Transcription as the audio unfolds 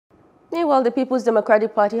Meanwhile, the People's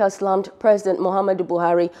Democratic Party has slammed President Muhammadu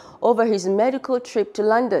Buhari over his medical trip to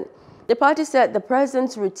London. The party said the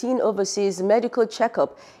president's routine overseas medical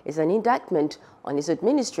checkup is an indictment on his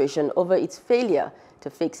administration over its failure to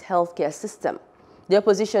fix healthcare system. The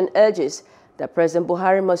opposition urges that President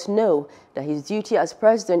Buhari must know that his duty as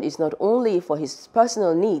president is not only for his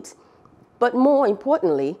personal needs, but more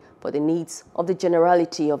importantly, for the needs of the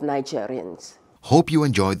generality of Nigerians. Hope you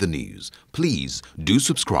enjoyed the news. Please do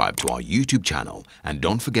subscribe to our YouTube channel and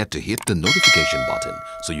don't forget to hit the notification button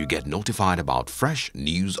so you get notified about fresh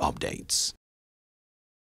news updates.